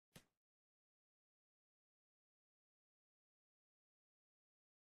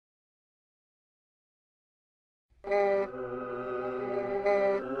Hey,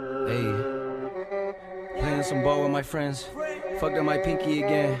 playing some ball with my friends. Fucked up my pinky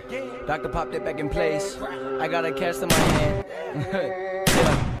again. Doctor popped it back in place. I got a cast in my hand.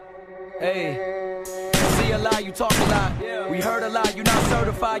 Yeah. Hey, see a lot, you talk a lot. We heard a lot, you not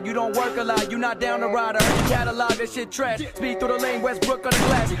certified, you don't work a lot, you not down the ride. I heard your catalog, that shit trash. Speed through the lane, Westbrook on the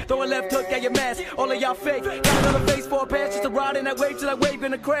glass. Throw a left hook at your mask, all of y'all fake. Got another face for a pass, just a ride in that wave till that wave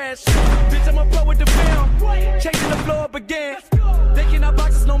gonna crash. Bitch, I'm a pro with the film, chasing the floor up again. They cannot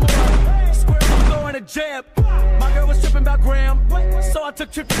box us no more. Square I'm going to jab. My girl was tripping about Graham, so I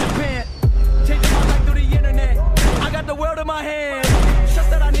took trip to Japan. Changing my life through the internet. I got the world in my hand. Just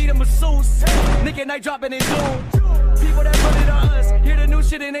that I need a masseuse. Nick and Night dropping in June. People that run it on us, hear the new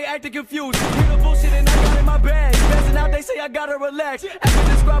shit and they acting confused. Hear the bullshit and I got in my bag. Passing out, they say I gotta relax. I can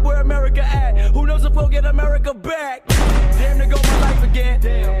describe where America at. Who knows if we'll get America back? Damn, to go my life again.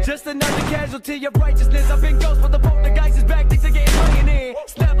 Just another casualty of righteousness. I've been ghost, but the poltergeist is back. Things are getting playing in.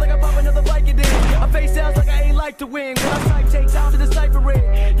 Snap like I pop another Viking in. I face sounds like I ain't like to win. When I type, take time to decipher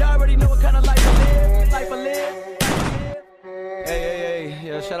it. Y'all already know what kind of life I live. Life I live. Hey,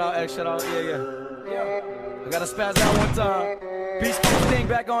 yeah, shout out X, shout out, yeah. I gotta spaz out one time. Beast Coast thing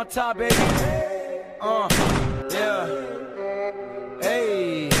back on top, baby. Yeah.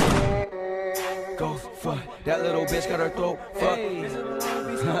 Hey. Go fuck. That little bitch got her throat. Fuck.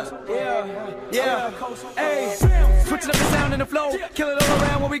 Yeah. Hey. Switching up the sound and the flow. Kill it all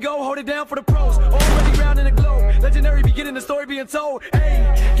around when we go. Hold it down for the pros. Already round in the globe. Legendary beginning, the story being told. Hey.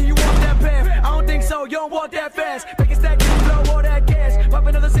 Can you walk that path? I don't think so. You don't walk that fast. Make it stack, can you blow all that gas? Pop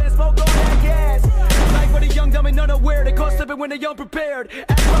another sand, smoke all that gas. Like for the young, dumb, and unaware. They caught slipping when they unprepared.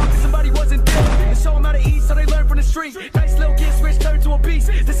 Act rock if somebody wasn't there. And show them how to eat so they learn from the street. Nice little kid switch, turn to a beast.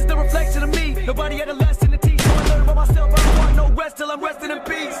 This is the reflection of me. Nobody had a lesson to teach. So I learned about myself. I don't want no rest till I'm resting in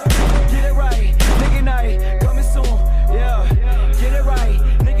peace. Get it right, nigga night, coming soon. Yeah, get it right,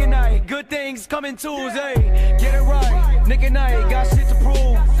 nigga night. Good things coming Tuesday. Get it right, nigga night. Got shit to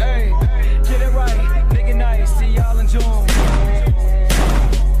prove. Hey, get it right, nigga night. See y'all in June.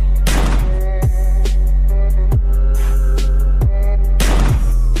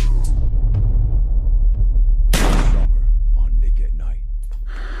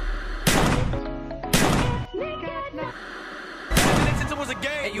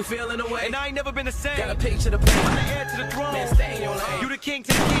 You feeling away, and I ain't never been the same. Got a picture to paint, I'm the heir to the throne. Man, stay in your lane. You the king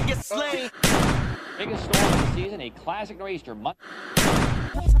till the king gets slain. Biggest story of the season, a classic nor'easter.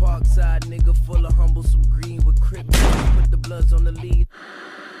 Parkside nigga full of humble, some green with crip. Put the bloods on the lead.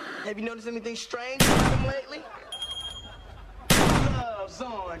 Have you noticed anything strange about him lately? Love's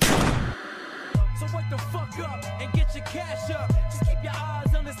on. So wake the fuck up and get your cash up. Just keep your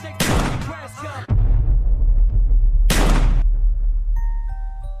eyes on the stakes till you crash up.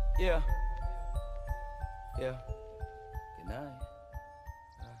 Yeah. Good night.